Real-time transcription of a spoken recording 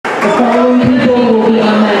The following people will be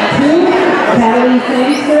on mat 2. Natalie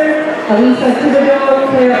Sangster, Elisa Judo,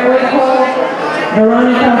 Claire Oiko,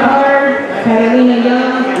 Veronica Hard, Catalina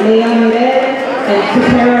Young, Leah Mirel, and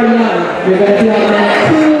Tutera Young. You're going to be on mat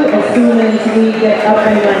 2 as soon as we get up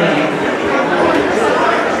and running.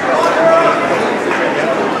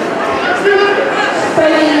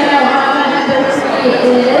 Fighting now on number 3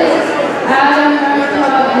 is Numa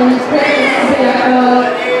Cup and Chris.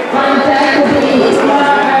 On deck will be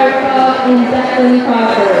Mark and Declan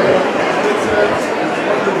Crawford.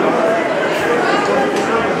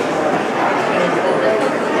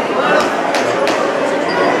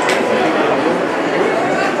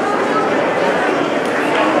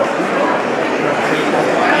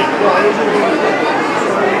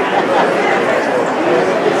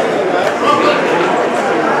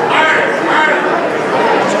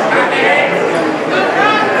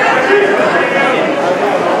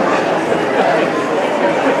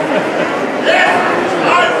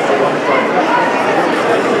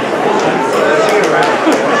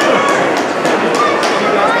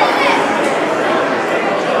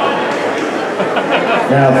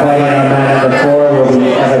 Now fighting on mat number 4 will be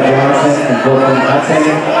Eva Johnson and Brooklyn Hudson.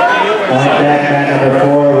 On deck, mat number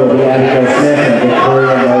 4 will be Abigail Smith and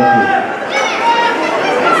Victoria Loki.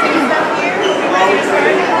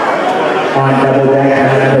 On double deck,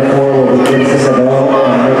 mat number 4 will be Vincent Sabo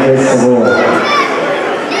and Nicholas Savoy.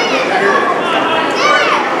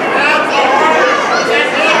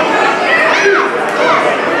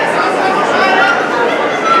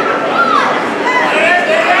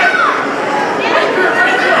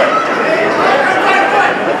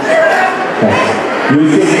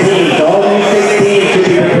 U16, all U16 should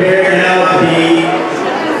be prepared now to be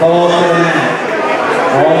called to the mat.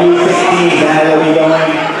 All U16 now will be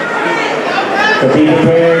going to be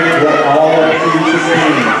prepared for all of the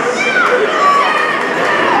U16s.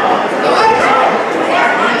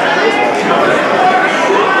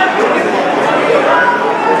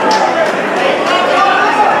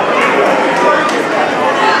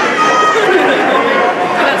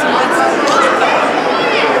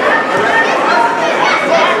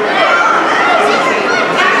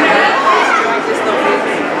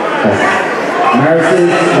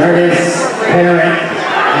 Meredith Parent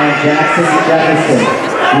and Jackson Jefferson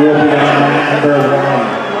will be on mat number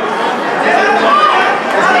 1.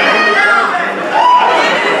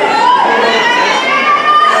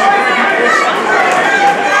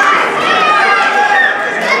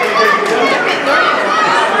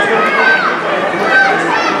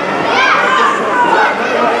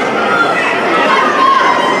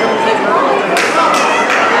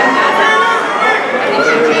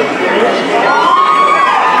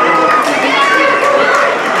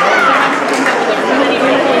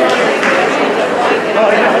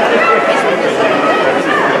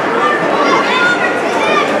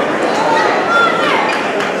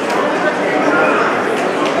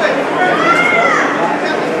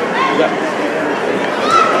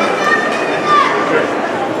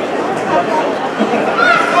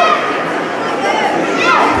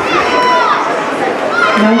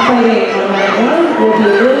 Now fighting on mat 1 will be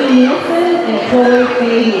Lily Nielsen and Chloe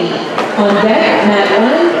Fahey. On deck, mat 1,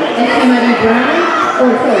 Essie Marie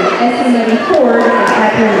Ford and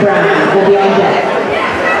Catherine Brown will be on deck.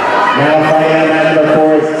 Now fighting on mat number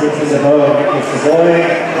 4 is Vincent Sabo and Nicholas Savoy.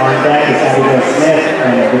 On deck is Abigail Smith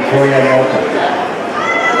and Victoria Malcolm.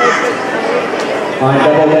 On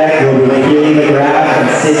double deck will be Keely McGrath and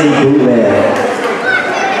Sydney Bootlair.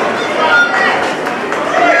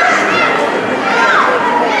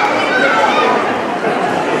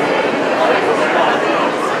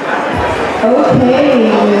 Okay,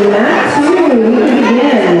 mat 2, we can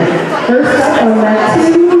begin. First up on mat 2,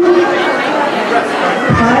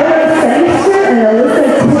 Tyra Sangster and Alyssa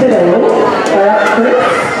Thibodeau are up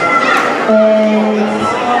first. And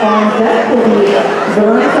on deck will be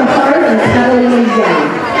Veronica Hart and Catalina Young.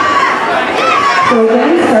 So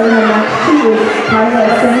again, starting on mat 2 is Tyra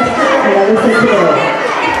Sangster and Alyssa Thibodeau.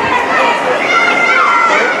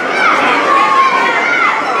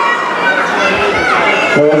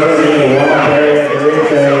 So in the warm-up area, there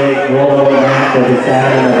is a roll-over mat that is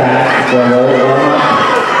down in the back for a roll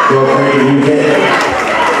warm-up. Feel free to use it.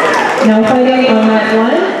 Now fighting on mat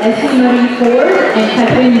 1, Essie Marie Ford and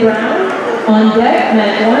Catherine Brown. On deck,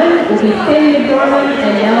 mat 1 will be Finn McDormand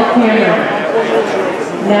and Nell Cameron.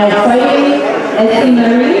 Now fighting Essie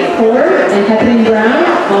Marie Ford and Catherine Brown.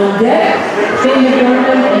 On deck, Finn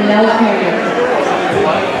McDormand and Nell Cameron.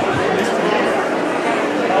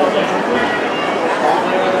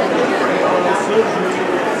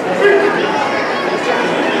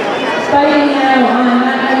 Fighting now on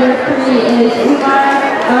mat number 3 is Umar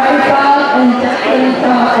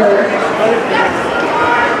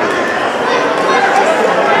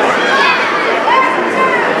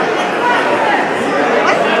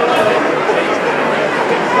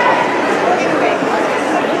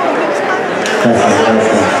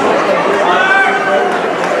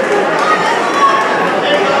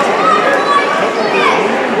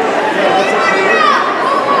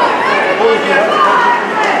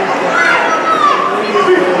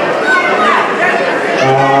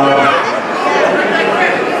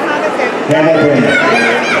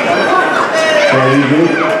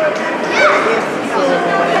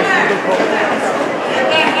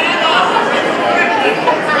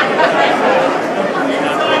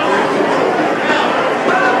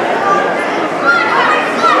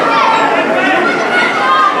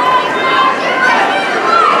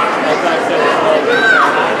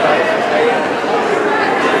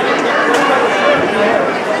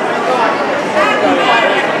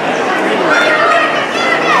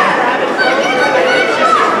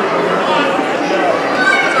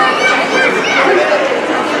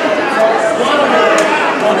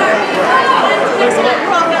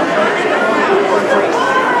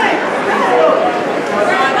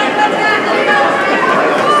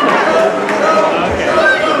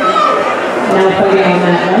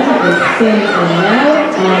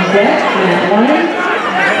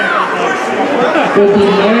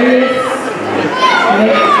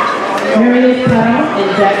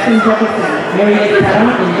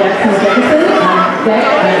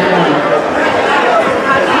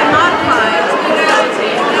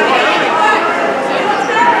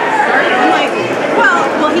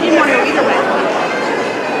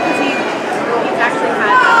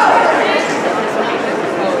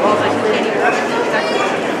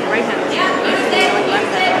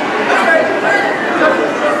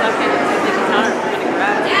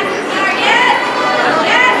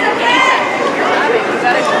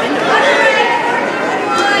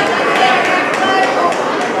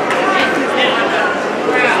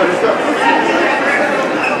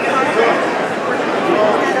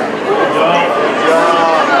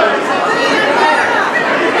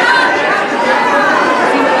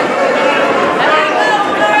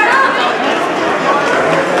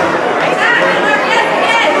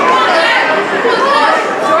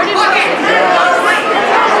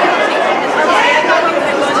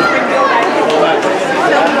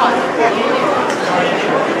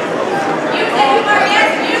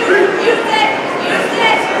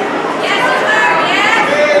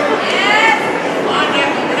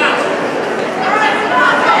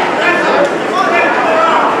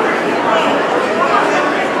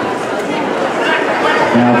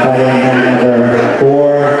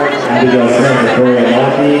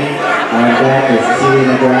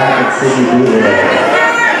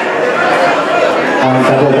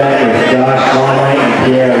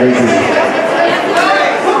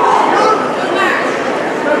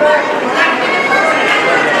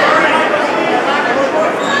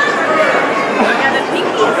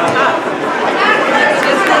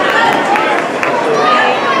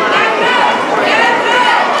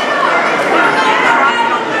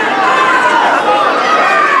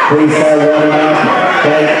Please start warming up.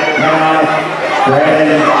 Okay, now,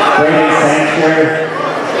 Brandon Sanchez,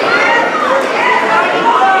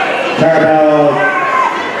 Carabel,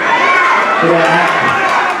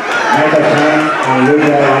 Michael Khan, and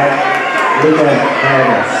Luca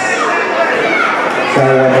Harris.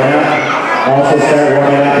 Start warming up. Also start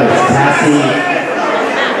warming up is Tassie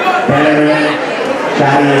Bannerman,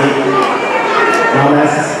 Johnny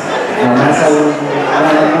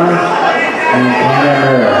and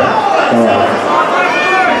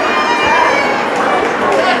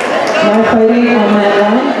now fighting on mat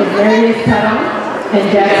 1 is Marius Padon and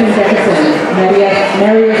Jackson Jefferson.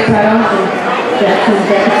 Marius Padon and Jackson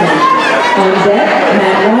Jefferson. On deck,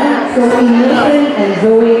 mat 1, Sophie Nielsen and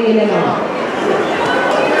Zoe Ilema.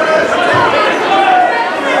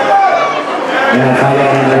 Now fighting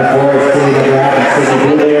on mat 4 is Cindy McGrath and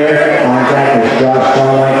Sydney Boulder. On deck is Josh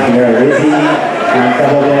Fromline and Pierre Lizzie. On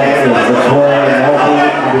double deck is Victoria and Elfie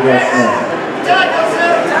and Abigail Smith.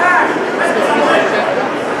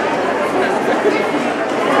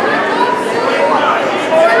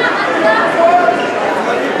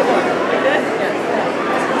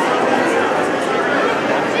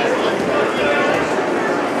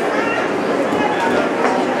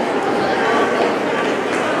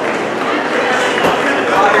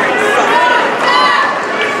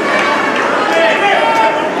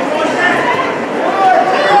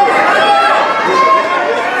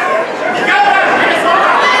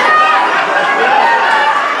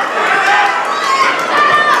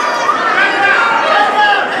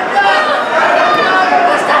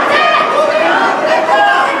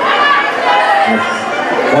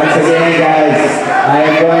 Once again, guys, I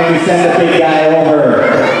am going to send the big guy over.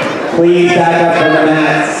 Please back up from the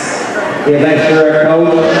mats. Give extra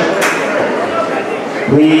coach.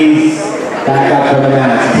 please back up from the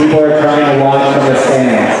mats. People are trying to watch from the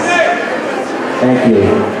stands. Thank you.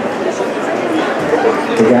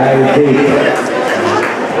 The guy who beat,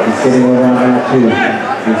 he's sitting over on mat 2.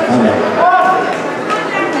 He's coming.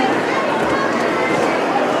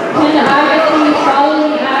 Can I get the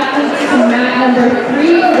following athletes to mat number 3?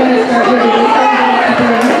 We're going to start with the weekend.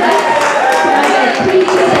 Can I get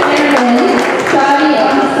Casey Cameron, Shadi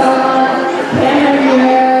Amasala, Cameron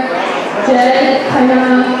Muir, Jed Kana,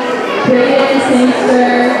 Brayden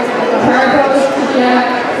Sangster, Carlos Jack,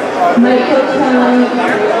 Michael Chung,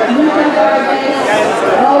 Luca Vargas,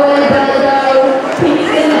 Owen Bellido,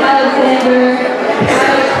 Kingston Alexander,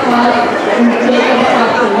 Kyle Clark, and Jacob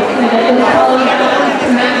Hopkins. Can I get the following athletes to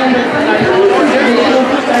mat number 3?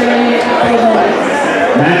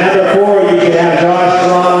 Mat number 4, you should have Josh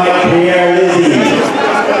Long, Pierre Lizzie.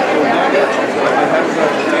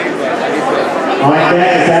 On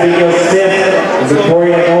deck is Abigail Smith and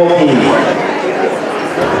Victoria Goldie.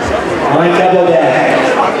 On double deck,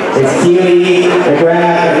 it's Keely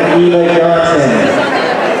McGrath and Eva Johnson.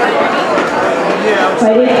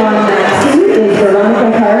 Fighting on mat 2 is Veronica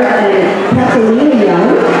Hart and Catalina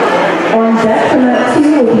Young. On deck for mat 2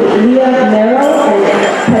 will be Leah Merrill and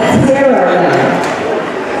Patera Young.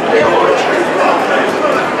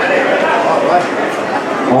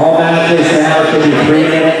 All matches now should be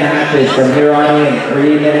 3-minute matches from here on in.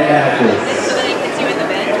 3-minute matches.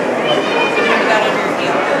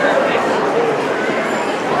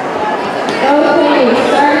 Okay,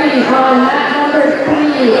 starting on mat number 3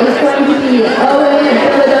 is going to be Owen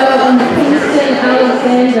Bellido and Kingston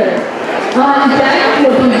Alexander. On deck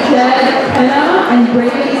will be Jed Penna and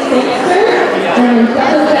Brady Sangster, and on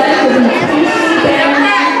double deck will be Casey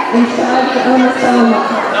Cameron and Shadi Amasala.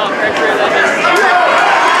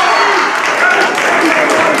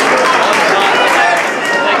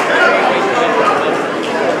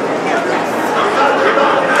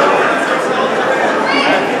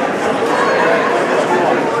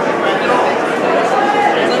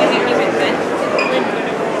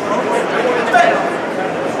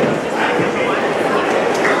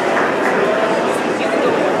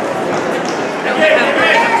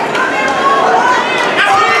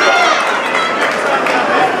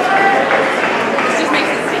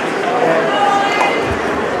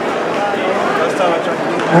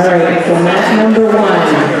 Alright, so mat number 1,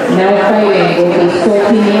 now fighting will be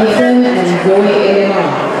Sophie Nielsen and Zoe Elimon.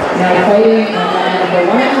 Now fighting on mat number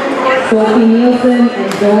 1, Sophie Nielsen and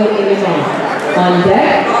Zoe Elimon. On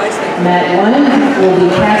deck, mat 1 will be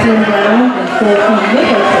Catherine Brown and Sophie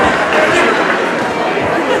Nicholson.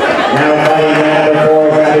 Now fighting mat number 4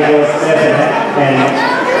 is Abigail Smith and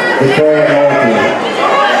Victoria Goldie.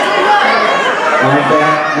 On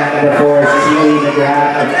deck, mat number 4 is Keely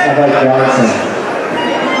McGrath and Eva Johnson.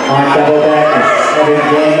 On double deck is Evan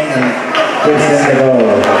King and Kristen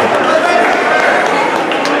DeVoe.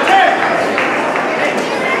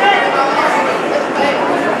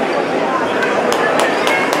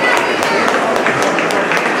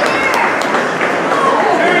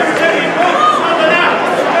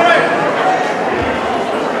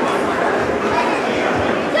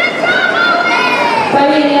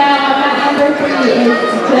 Fighting now on mat number 3 is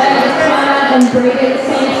Jed Kana and Brayden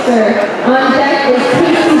Sangster. On deck is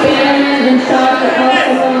Casey Bannerman and Shadi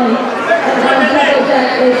Amasala. And on double deck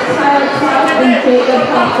is Kyle Clark and Jacob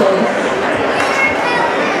Hopkins.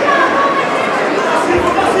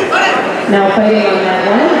 Now fighting on mat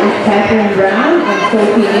 1 is Catherine Brown and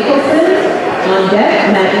Sophie Nicholson. On deck,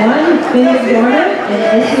 mat 1, Finn McDormand and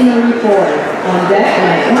Essie Marie Ford. On deck,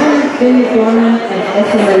 mat 1, Finn McDormand and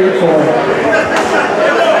Essie Marie Ford.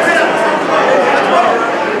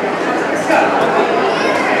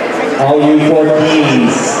 All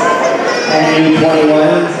U14s and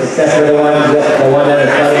U21s, except for the one that is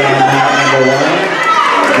fighting on mat number 1.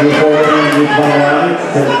 U14, U21s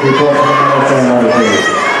to report to the medal ceremony, please.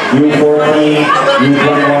 U14,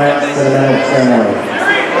 U21s to the medal ceremony.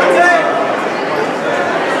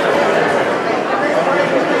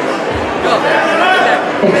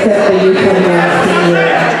 Except the U21 senior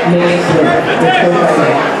mixed with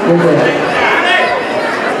co-fighting. We're good.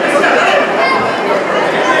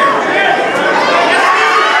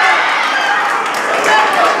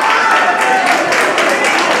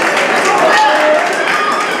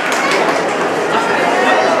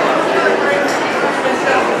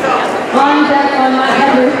 On deck on mat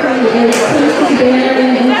number 3 is Casey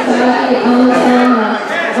Bannerman and Shadi Amasala.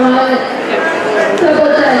 On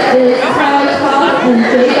double deck is Kyle Clark and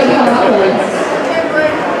Jacob Hopkins.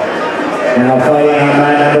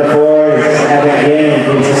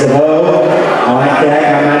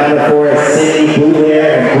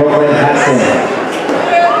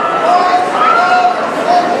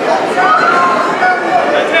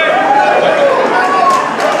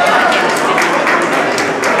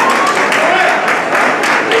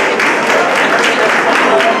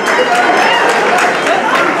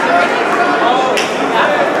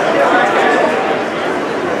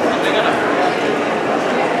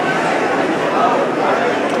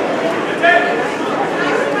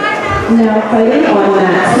 now fighting on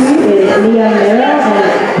mat 2 is Leon Mero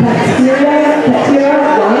and Katira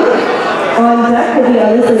Young. On deck will be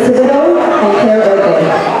Alyssa Judo and Claire Organ.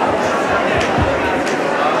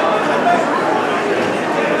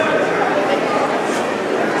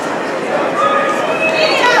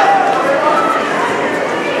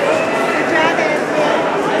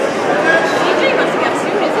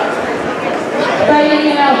 Fighting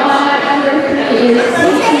now on mat number 3 is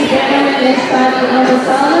Casey Bannerman and Scotty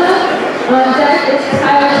Amasala. On deck is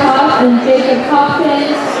Tyler Hoff and Jacob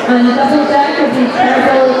Hopkins. On double deck will be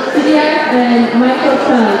Carol Kudiak and Michael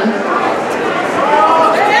Chung.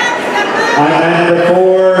 On mat number 4,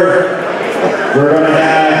 we're going to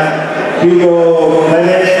have Hugo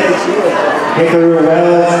Levitt, Hikaru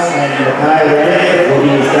Wells, and Makai Reddick will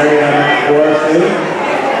be starting on mat 4 soon.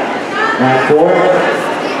 Mat 4.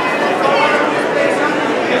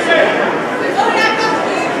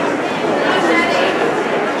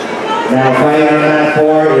 Now fighting on mat 4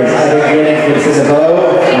 is Heather Giddings and Cicero.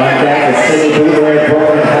 On deck is Sidney Boothroyd,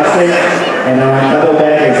 Brooklyn Hudson. And on double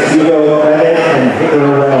deck is Hugo Levitt and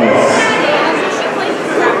Hikaru Wells.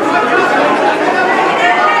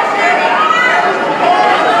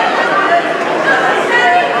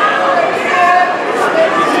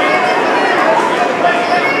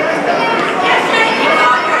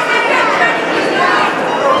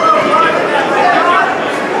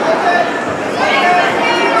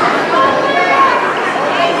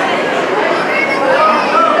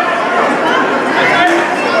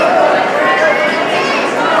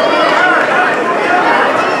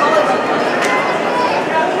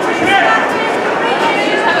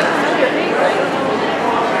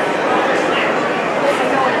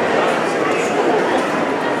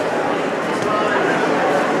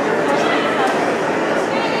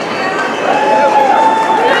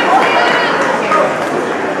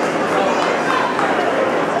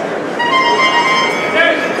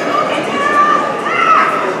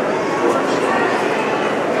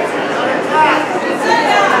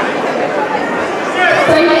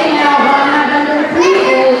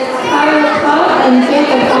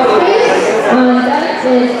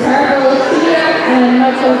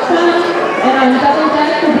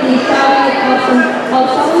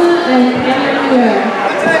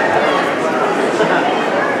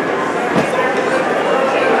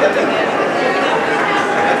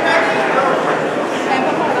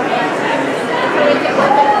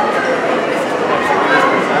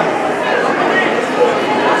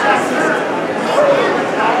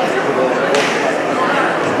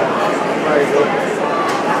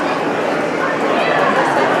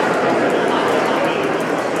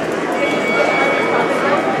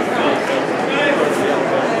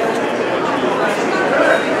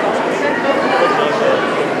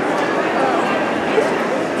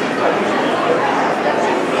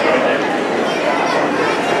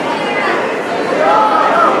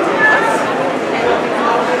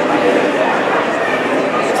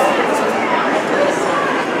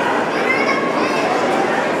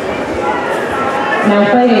 Now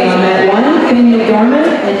fighting on mat 1, Finn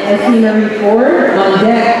McDormand and Essie Marie Ford. On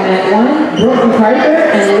deck, mat 1, Brooke MacArthur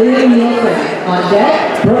and Lily Nielsen. On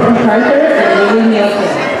deck, Brooke MacArthur and Lily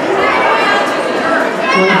Nielsen.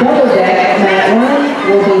 On double deck, mat 1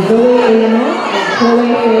 will be Zoe Alamont and Chloe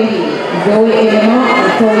Fahey. Zoe Alamont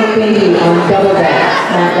and Chloe Fahey on double deck,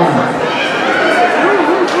 mat 1.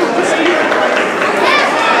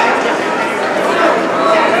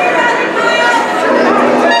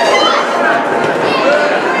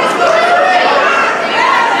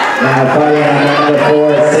 Now fighting on number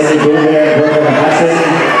 4, Cindy Boothroyd, Brooklyn Hudson.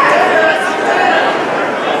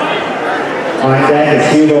 On deck is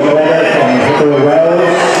Hugo Levitt and Hikaru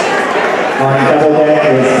Wells. On double deck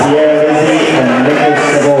is Pierre Lizzie and Nicholas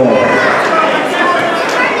Savoy.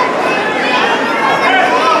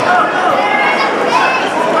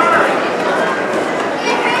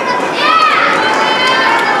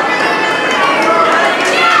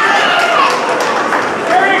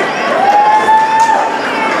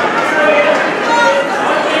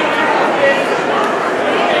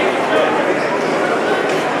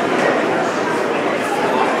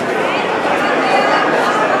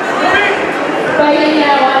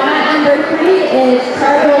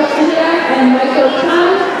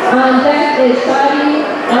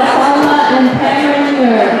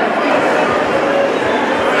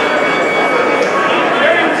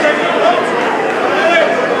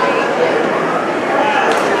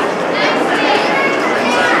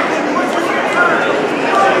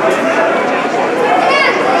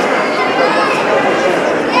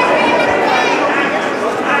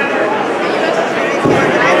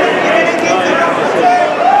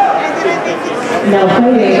 Now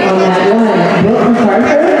fighting on mat 1, Brooke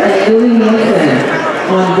MacArthur and Louie Nielsen.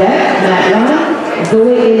 On deck, mat 1,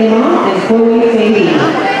 Zoe Elimon and Chloe Fahey.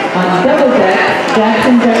 On double deck,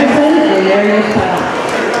 Jackson Jefferson and Marius Pyle.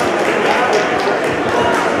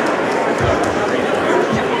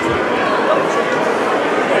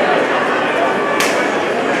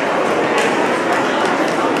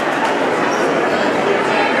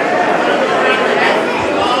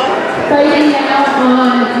 Fighting now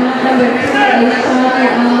on mat number 2 is Shani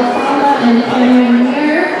Alfama and Cameron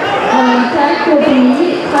Muir. On deck will be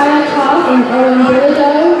Kyle Koff and Owen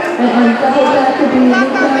Judo, and on double deck will be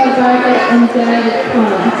Luca Vargas and Jed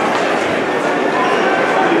Kwan.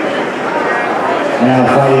 Now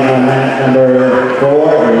fighting on mat number 4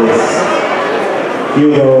 is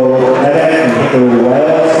Judo Levitt and Hickory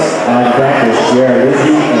Wells. On deck is Jared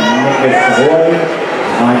Lizzie and Nicholas Savoy.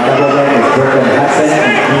 On double deck is Brooklyn Hudson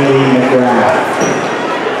and Keely McGrath.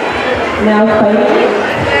 Now fighting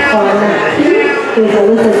on mat 2 is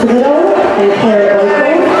Alyssa Thibodeau and Claire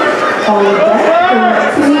Oakley. On deck for mat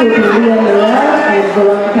 2 will be Leah Morel and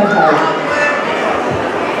Veronica Hart.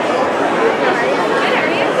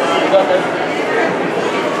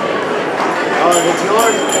 Oh, it's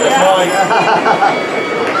yours? It's mine.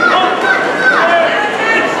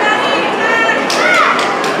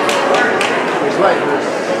 It's right.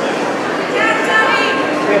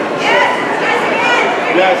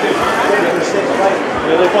 Yeah, I think.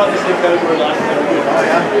 Yeah, they bought this thing over last time. Oh,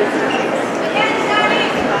 yeah.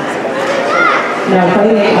 Now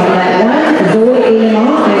fighting on mat 1, Zoe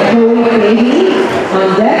Elimon and Chloe Fahey. On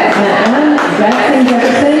deck, mat 1, Jackson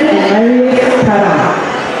Jefferson and Marius Pyle.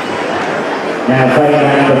 Now fighting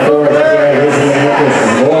on number 4 is Jared Lizzie and Nicholas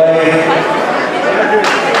Savoy.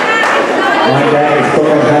 On deck is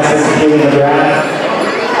Brooklyn Hudson and Keely McGrath.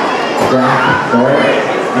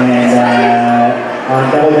 And on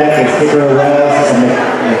double deck is Hickory Wells and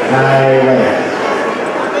Mackay Levitt.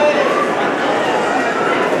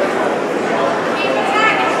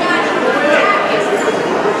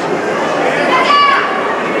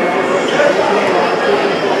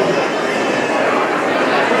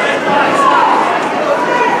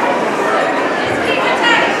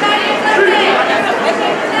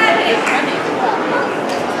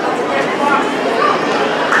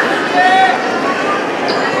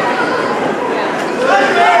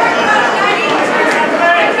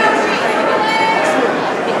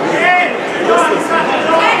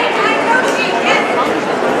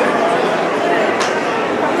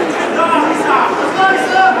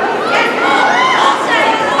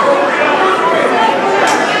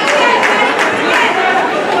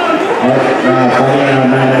 Fighting on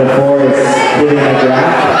mat number 4 is Keely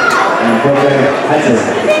McGrath and Brooklyn Hudson.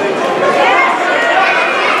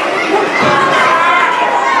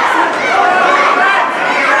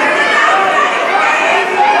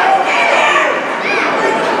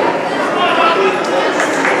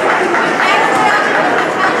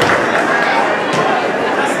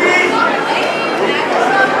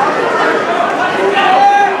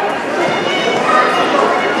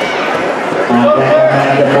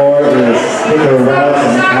 Hickory Wells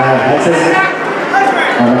and Mackay Hudson,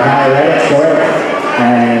 or Mackay Levitt, sorry,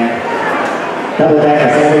 and double deck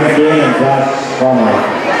is Evan McGee and Josh Ballmer.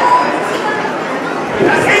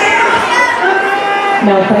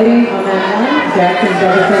 Now fighting on mat 1, Jackson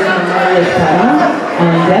Jefferson and Marius Pyle.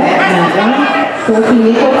 On deck, mat 1, Sophie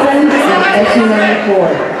Nicholson and Essie Marie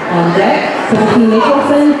Ford. On deck, Sophie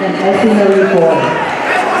Nicholson and Essie Marie Ford.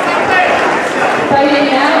 Fighting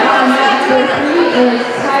now on mat number 3 is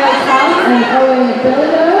Kyle Koff and Owen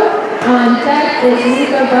Judo. On deck is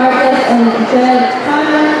Luca Vargas and Jed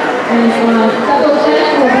Kwan. And on double deck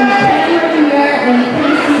will be Cameron Muir and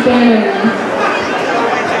Casey Bannerman.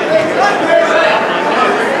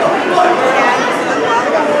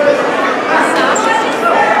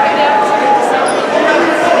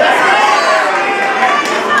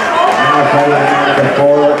 Now fighting on number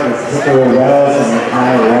 4 is Hickory Wells and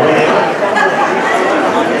Mackay Levitt.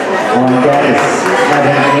 On deck is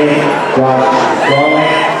Evan McGee, Josh Ballmer.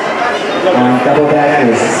 On double deck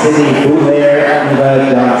is Sydney Bootlayer and Eva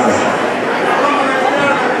Johnson.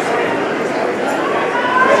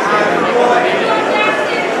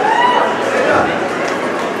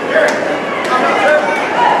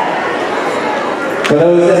 For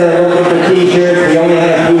those that are looking for t-shirts, we only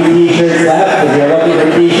have a few t-shirts left. If you're looking for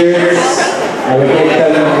t-shirts, I would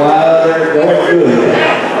get them while they're going through.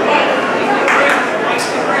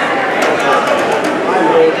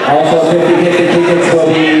 Also, 50-50 tickets will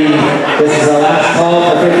be, this is the last call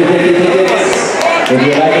for 50-50 tickets. If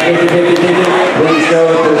you like a 50-50 ticket, please go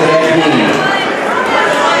to the VIP.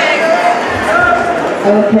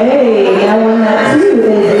 Okay, now on mat 2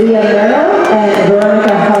 is Leah Merrill and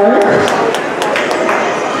Veronica Hart.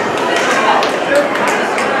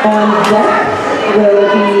 On deck will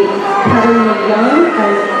be Catalina Young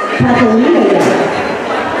and Catalina Young.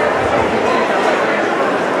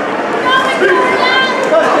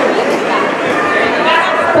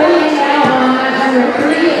 Fighting now on mat number 3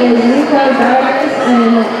 is Nico Gardens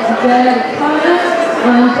and Jed Khanna.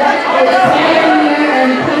 On deck is Cameron Muir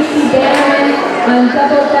and Casey Barron. On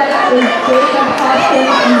double deck is Jacob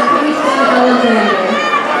Hopkins and Kingston Alexander.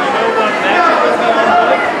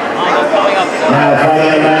 Now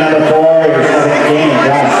fighting mat number 4 is second game,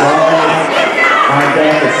 Josh Rawlings. On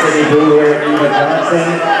deck is Sydney Brewer and Eva Johnson.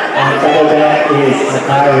 On double deck is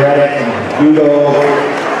Makai Reddick and Judo.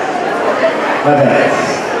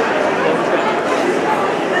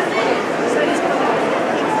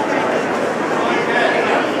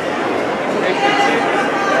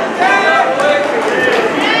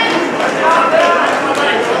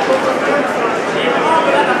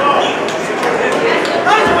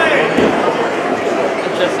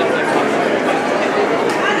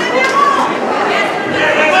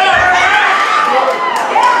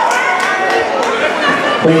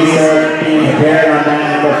 Please start being prepared on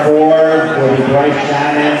mat number 4 will be Bryce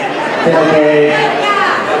Shannon, Timothy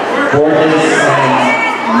Borges, and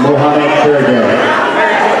Mohammed Kurger.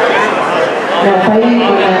 Now fighting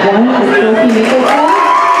on mat 1 is Sophie Nicholson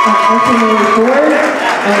and Anthony Ford.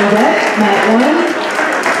 On deck, mat 1,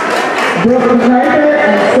 Brooke MacArthur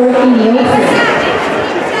and Sophie Nielsen.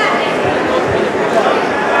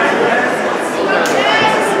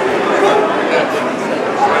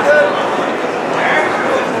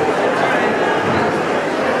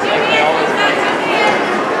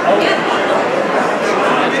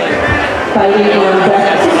 Fighting on deck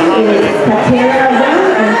 2 is Katera Young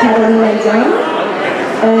and Catalina Young.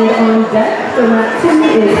 And on deck for mat 2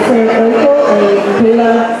 is Sarah Okel and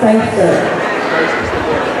Kayla Sangster.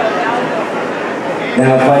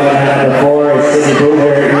 Now fighting mat number 4 is Sydney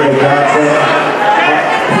Brewer and Eva Johnson.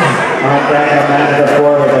 On deck on mat number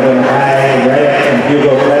 4 we have Makai Reddick and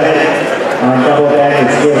Hugo Clement. On double deck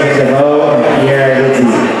is Gilbert DeVoe and Pierre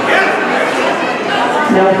Lizzie.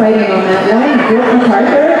 Now fighting on mat 1, Brooke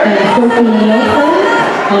MacArthur and Sophie Nielsen.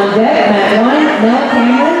 On deck, mat 1, Mel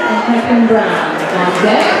Cameron and Catherine Brown. On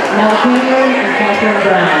deck, Mel Cameron and Catherine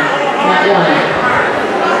Brown. Mat 1.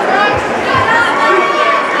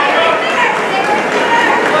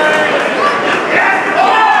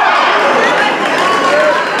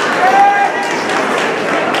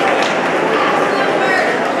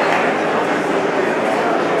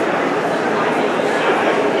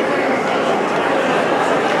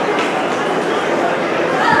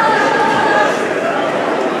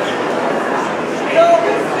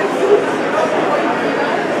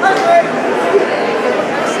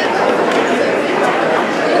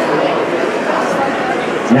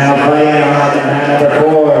 Now fighting on mat number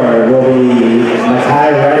 4 will be Makai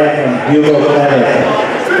Reddick and Hugo Clement.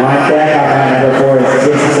 On deck on mat number 4 is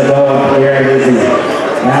Jason DeVoe and Pierre Lizzie.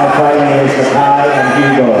 Now fighting is Makai and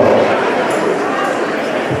Hugo.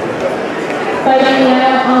 Fighting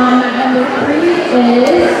now on mat number 3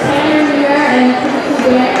 is Cameron Muir and Casey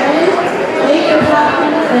Barron. Jacob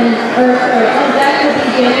Hopkins on deck will be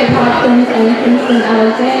Jacob Hopkins and Kingston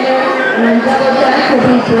Alexander. And on double deck will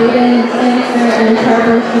be Braden Sangster and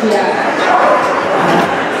Carver Kubiak.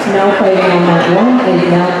 Now fighting on mat 1 is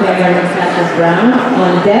Mel Cameron and Catherine Brown.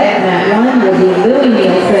 On deck, mat 1 will be Lily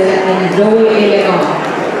Nielsen and Zoe Elegant.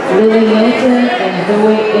 Lily Nielsen and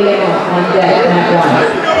Zoe Elegant on deck, mat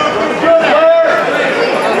 1.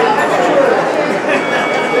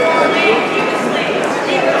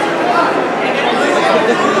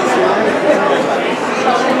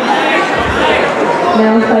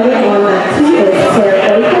 Now fighting on mat 2 is Sarah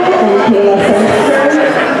Okel and Kayla Sangster.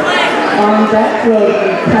 On deck will be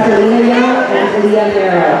Catalina Young and Leah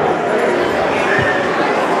Merrill.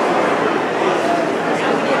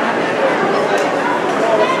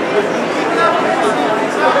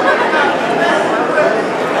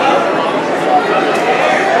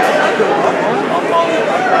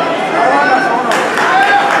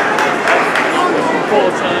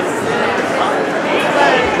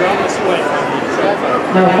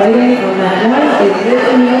 Now fighting on mat 1 is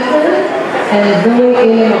Lily Nielsen and Zoe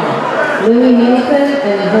Elegant. Lily Nielsen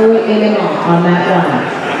and Zoe Elegant on mat 1.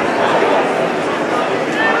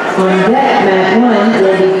 On deck, mat 1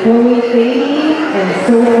 will be Chloe Fahey and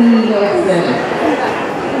Sophie Nielsen.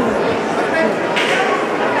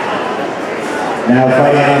 Now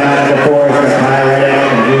fighting on mat number 4 is Makai Reddick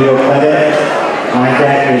and Hugo Clement. On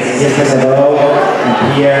deck is Jason DeVoe and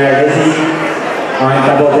Pierre Lizzie. On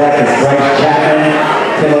double deck is Bryce Chapman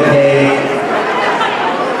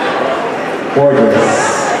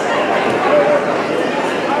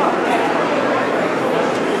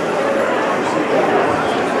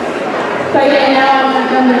Fighting now on mat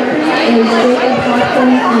number 3 is Jacob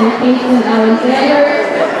Hoskins and Kingston Alexander.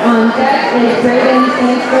 On deck is Braden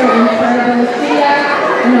Sansker and Charles Shiak.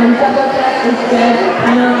 And on double deck is Jed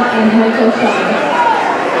Penna and Michael Shaw.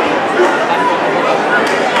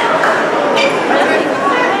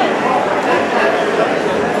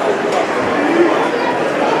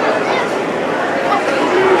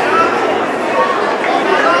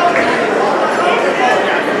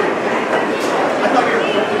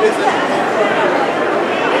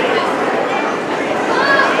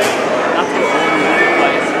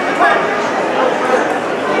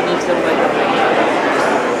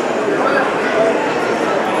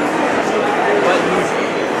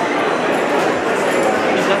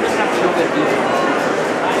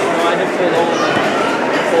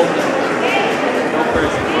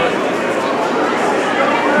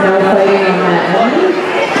 Now fighting on mat 1.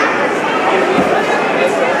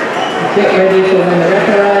 Get ready for when the ref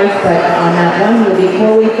arrives, but on mat 1 will be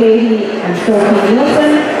Chloe Cahey and Sophie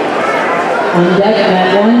Nielsen. On deck mat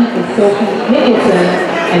 1 is Sophie Nicholson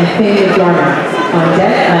and Finn McDormand. On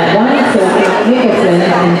deck mat 1, Sophie Nicholson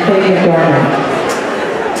and Finn McDormand.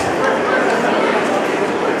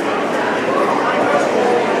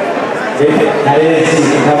 That is, you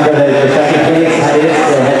can come to the second place. That is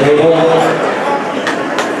the head table.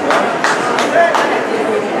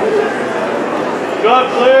 Good,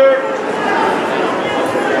 clear.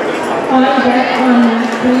 On deck on mat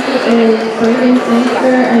 3 is Braden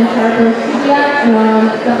Sansker and Charles Shiak. And on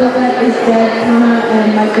double deck is Jed Penna and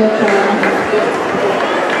Michael Shaw.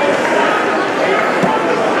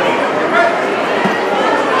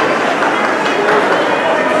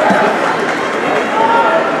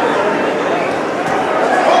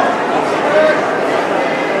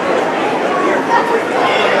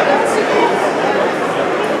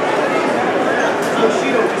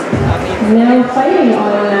 Now fighting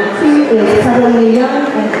on mat 2 is Caroline Young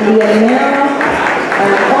and Leah Merrill.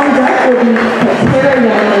 On deck will be Tara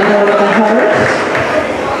Young and Veronica Hart.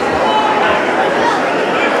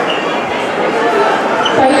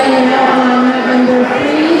 Fighting now on mat number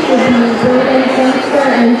 3 will be Braden Sansker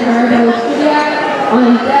and Charles Shiak. On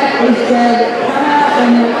deck is Jed Penna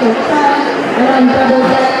and Michael Shaw. And on double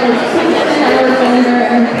deck is Kingston Alexander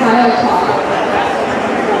and Kyle Talk.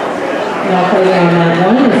 Now fighting on mat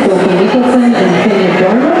 1 is Sophie Nicholson and Finn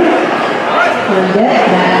McDormand. On deck,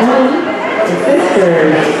 mat 1, the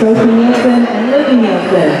sisters, Sophie Nielsen and Libby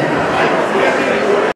Nielsen.